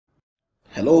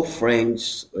Hello,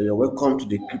 friends. You're welcome to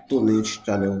the Crypto Niche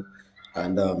channel.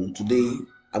 And today,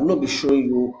 I'm going to be showing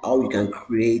you how you can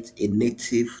create a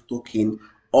native token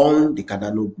on the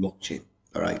Cardano blockchain.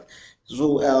 All right.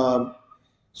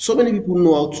 So many people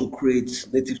know how to create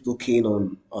native token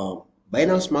on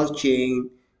Binance Smart Chain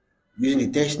using the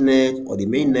testnet or the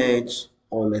mainnet,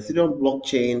 on Ethereum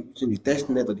blockchain using the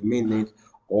testnet or the mainnet,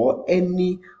 or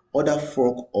any other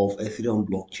fork of Ethereum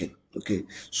blockchain. Okay,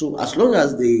 so as long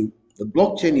as the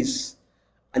blockchain is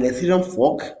an Ethereum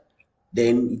fork,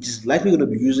 then it is likely going to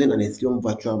be using an Ethereum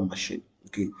virtual machine.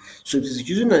 Okay, so if it is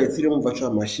using an Ethereum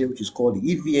virtual machine, which is called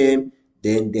the EVM,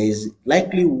 then there is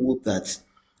likelihood that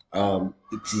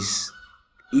it is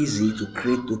easy to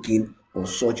create token on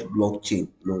such blockchain.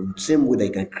 In the same way that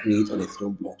you can create on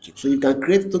Ethereum blockchain. So you can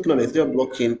create token on Ethereum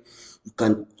blockchain, you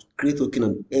can create token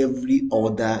on every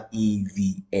other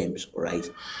EVMs, right?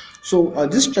 So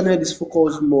this channel is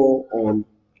focused more on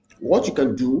what you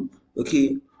can do,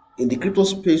 okay, in the crypto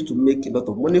space to make a lot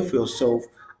of money for yourself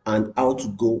and how to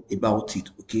go about it.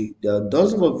 Okay, there are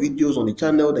dozens of videos on the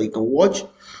channel that you can watch.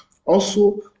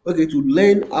 Also, okay, to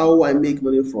learn how I make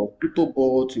money from crypto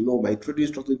bots, my trading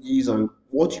strategies and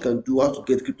what you can do, how to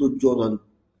get crypto jobs and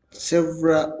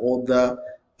several other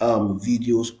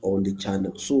videos on the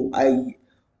channel. So I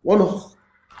want to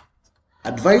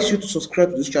advise you to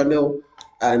subscribe to this channel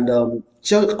and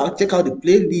check out the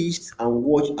playlist and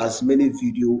watch as many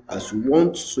videos as you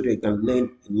want so that you can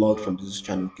learn a lot from this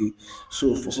channel. Okay,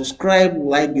 so for subscribe,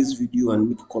 like this video and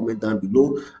make a comment down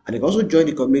below, and you can also join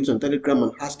the community on Telegram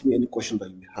and ask me any question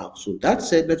that you may have. So that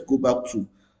said, let's go back to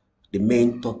the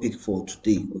main topic for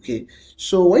today. Okay,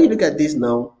 so when you look at this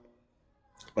now,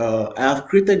 I have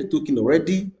created the token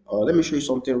already. Let me show you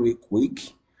something real quick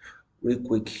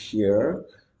here.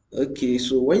 Okay,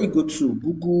 so when you go to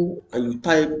Google and you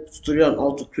type tutorial on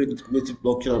how to create a native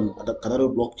blockchain on the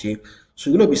Cardano blockchain, so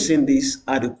you're gonna be seeing this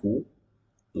article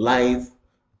live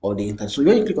on the internet. So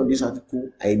when you click on this article,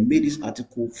 I made this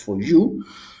article for you.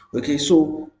 Okay,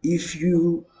 so if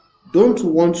you don't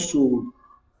want to,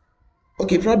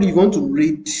 okay, probably you want to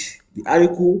read the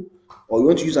article or you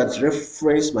want to use as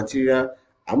reference material,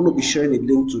 I'm going to be sharing a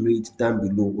link to it down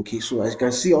below. Okay, so as you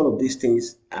can see, all of these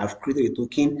things, I've created a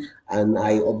token and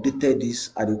I updated this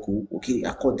article, okay,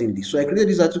 accordingly. So I created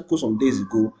this article some days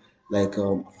ago, like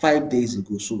 5 days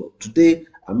ago. So today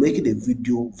I'm making a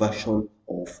video version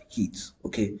of it.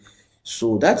 Okay,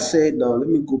 so that said, now let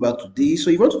me go back to this. So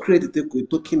if you want to create a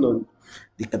token on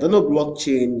the Cardano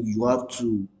blockchain, you have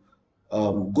to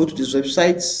go to this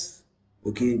website.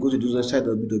 Okay, go to this website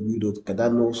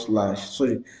www.cardano slash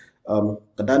sorry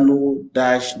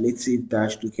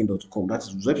cardano-native-token.com. That is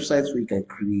the website where you can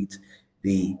create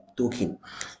the token.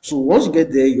 So once you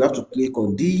get there, you have to click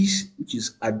on this, which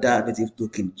is Ada native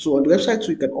token. So on the website,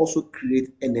 so you can also create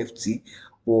NFT,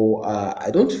 but I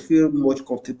don't feel much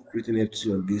comfortable creating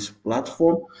NFT on this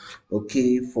platform,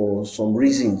 okay, for some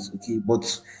reasons, okay.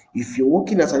 But if you're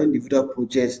working as an individual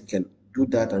project, you can do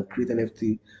that and create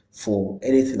NFT for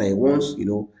anything I want,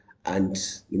 and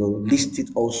list it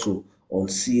also on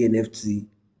CNFT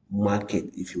market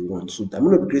if you want. So I'm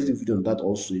going to be creating a video on that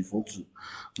also if you want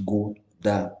to go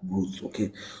that route.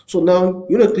 Okay, so now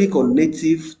you're going to click on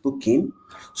native token.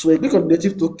 So when you click on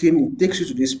native token, it takes you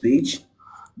to this page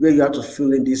where you have to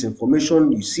fill in this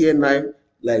information. You see CNI,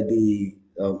 like the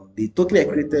token I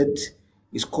created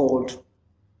is called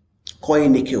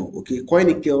coin nickel. Okay, coin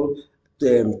nickel,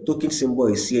 the token symbol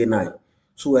is CNI.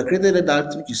 So I created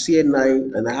that, which is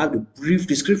CNI, and I have the brief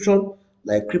description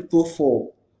like crypto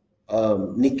for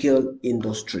nickel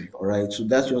industry. All right, so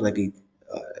that's just like a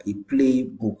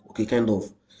playbook, okay, kind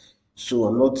of. So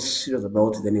I'm not serious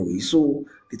about it anyway. So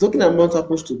the token amount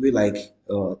happens to be like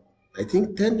I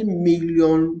think 10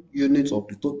 million units of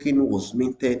the token was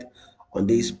minted on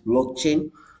this blockchain.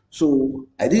 So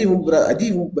I didn't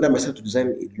even bother myself to design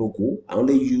a logo. I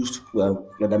only used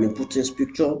Vladimir Putin's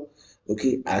picture,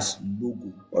 okay, as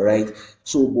logo. All right.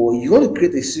 So, but you want to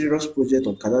create a serious project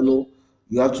on Cardano,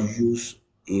 you have to use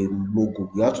a logo.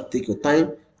 You have to take your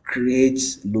time,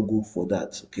 create logo for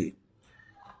that. Okay.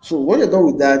 So when you're done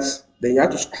with that, then you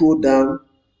have to scroll down.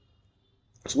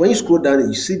 So when you scroll down,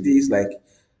 you see this like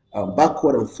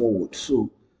backward and forward. So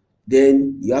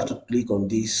then you have to click on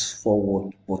this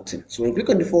forward button. So when you click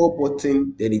on the forward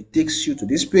button, then it takes you to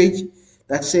this page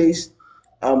that says,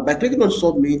 by clicking on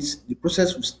submit, the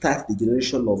process will start the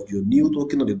generation of your new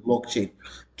token on the blockchain.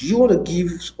 Do you want to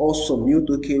give us some new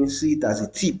tokens? See it as a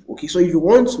tip. Okay, so if you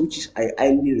want, which is I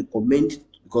highly recommend,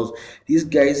 because these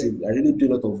guys are really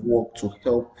doing a lot of work to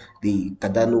help the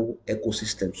Cardano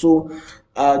ecosystem. So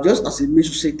just as a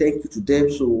means to say thank you to them,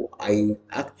 so I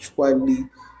actually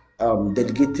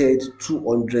dedicated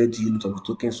 200 units of the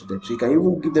tokens to them. So you can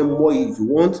even give them more if you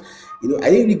want. I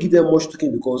didn't really give them much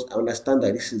token because I understand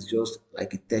that this is just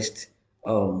like a test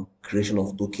creation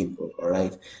of token. All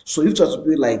right. So if it was to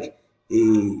be like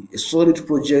a solid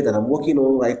project that I'm working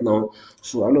on right now,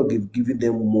 so I'm not giving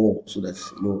them more, so that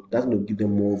that's going to give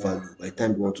them more value by the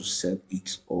time you want to sell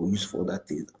it or use for that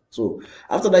thing. So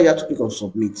after that, you have to click on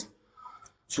submit.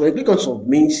 So when you click on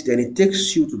submit, then it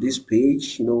takes you to this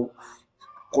page,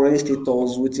 current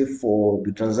status, waiting for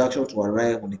the transaction to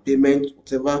arrive on the payment,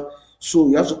 whatever. So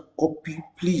you have to copy.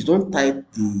 Please don't type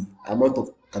the amount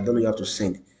of Cardano you have to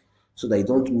send, so that you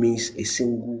don't miss a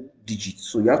single digit.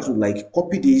 So you have to like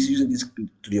copy this using this to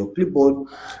your clipboard,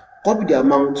 copy the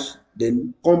amount,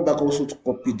 then come back also to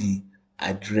copy the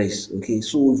address. Okay,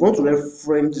 so if you want to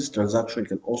reference this transaction, you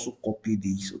can also copy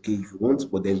this. Okay, if you want,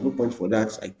 but there's no point for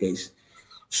that, I guess.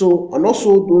 So, and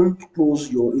also don't close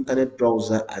your internet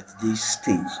browser at this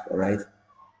stage. All right,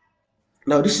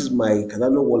 now this is my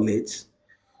Cardano wallet.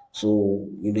 So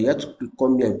you have to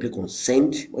come here and click on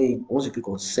send. Once you click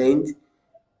on send,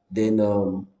 then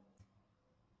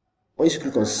once you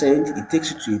click on send, it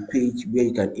takes you to a page where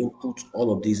you can input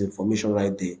all of this information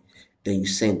right there. Then you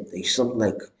send. Then something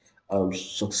like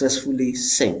successfully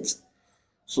sent.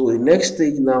 So the next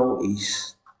stage now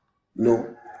is,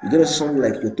 you're gonna sound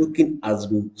like your token has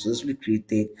been successfully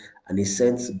created and is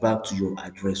sent back to your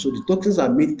address. So the tokens are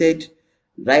minted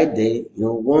right there.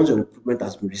 Once your improvement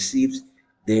has been received,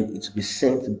 then it will be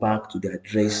sent back to the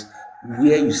address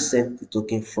where you sent the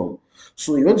token from.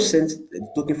 So you want to send the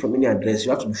token from any address,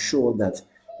 you have to be sure that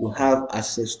you have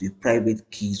access to the private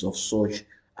keys of such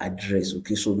address.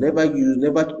 Okay, so never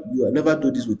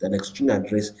do this with an exchange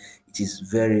address. It is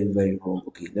very, very wrong.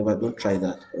 Okay, don't try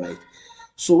that. Right.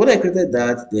 So when I created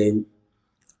that, then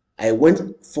I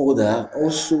went further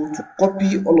also to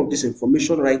copy all of this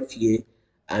information right here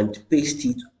and paste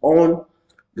it on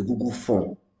the Google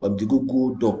form, on the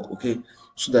Google Doc, okay,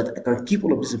 so that I can keep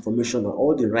all of this information and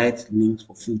all the right links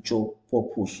for future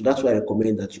purpose. So that's why I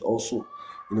recommend that you also,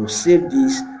 save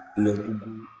this in your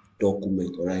Google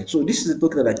document. All right. So this is the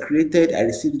token that I created. I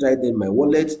received it right there in my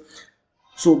wallet.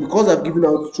 So because I've given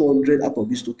out 200 out of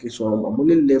this token, so I'm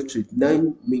only left with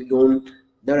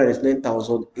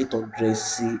 9,999,800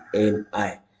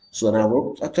 CNI. So and I've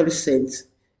actually sent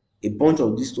a bunch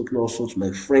of this token also to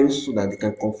my friends so that they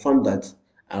can confirm that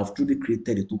I've truly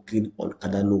created a token on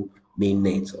Cardano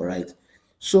mainnet. All right.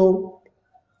 So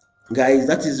guys,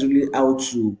 that is really how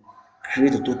to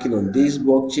create a token on this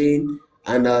blockchain.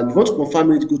 And if you want to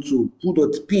confirm it, go to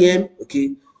pool.pm.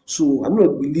 Okay, so I'm going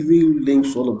to be leaving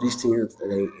links to all of these things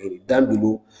down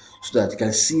below so that you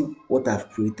can see what I've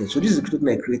created. So this is the token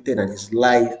I created and it's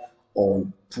live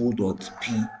on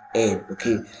pool.pm.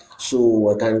 Okay,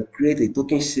 so I can create a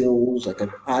token sales, I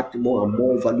can add more and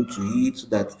more value to it so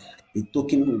that the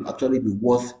token will actually be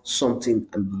worth something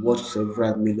and be worth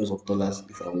several millions of dollars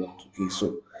if I want. Okay,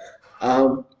 so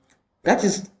um, that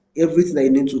is everything that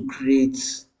you need to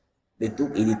create the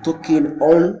token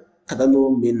on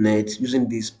Cardano mainnet using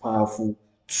this powerful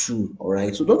tool. All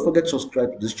right. So don't forget to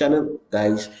subscribe to this channel,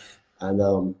 guys,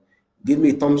 and give me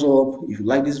a thumbs up if you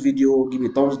like this video. Give me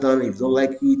a thumbs down if you don't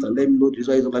like it, and let me know the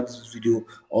reason why you don't like this video.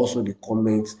 Also in the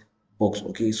comments box.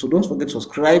 Okay. So don't forget to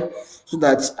subscribe so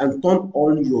that and turn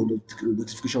on your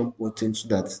notification button so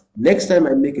that next time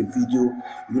I make a video,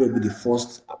 you're gonna be the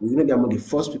first. You're gonna be among the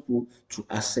first people to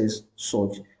access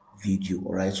such video.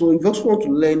 All right. So if you also want to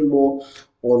learn more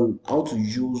on how to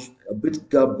use a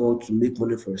Bitgap bot to make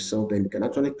money for yourself, then you can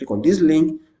actually click on this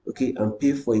link, okay, and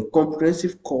pay for a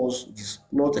comprehensive course. It's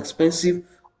not expensive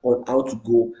on how to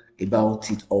go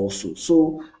about it also.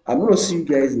 So I'm gonna see you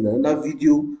guys in another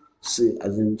video.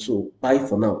 So bye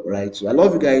for now. All right. So I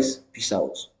love you guys. Peace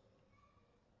out.